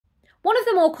One of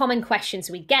the more common questions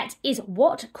we get is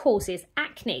what causes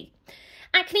acne?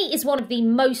 Acne is one of the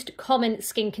most common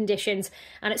skin conditions,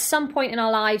 and at some point in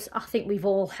our lives, I think we've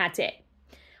all had it.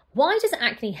 Why does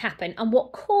acne happen and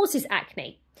what causes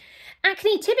acne?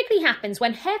 Acne typically happens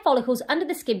when hair follicles under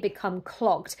the skin become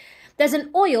clogged. There's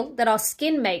an oil that our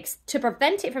skin makes to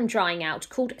prevent it from drying out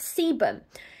called sebum.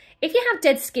 If you have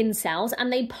dead skin cells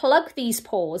and they plug these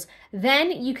pores,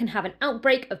 then you can have an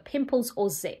outbreak of pimples or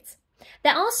zits.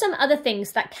 There are some other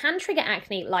things that can trigger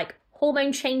acne, like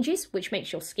hormone changes, which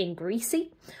makes your skin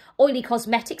greasy, oily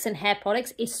cosmetics and hair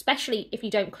products, especially if you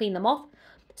don't clean them off,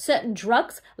 certain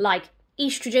drugs like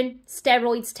estrogen,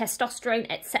 steroids, testosterone,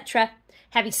 etc.,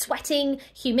 heavy sweating,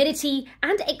 humidity,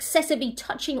 and excessively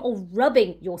touching or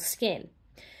rubbing your skin.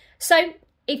 So,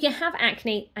 if you have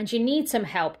acne and you need some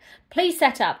help, please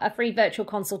set up a free virtual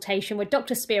consultation with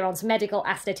Dr. Speron's medical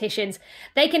aestheticians.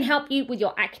 They can help you with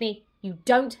your acne. You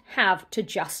don't have to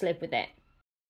just live with it.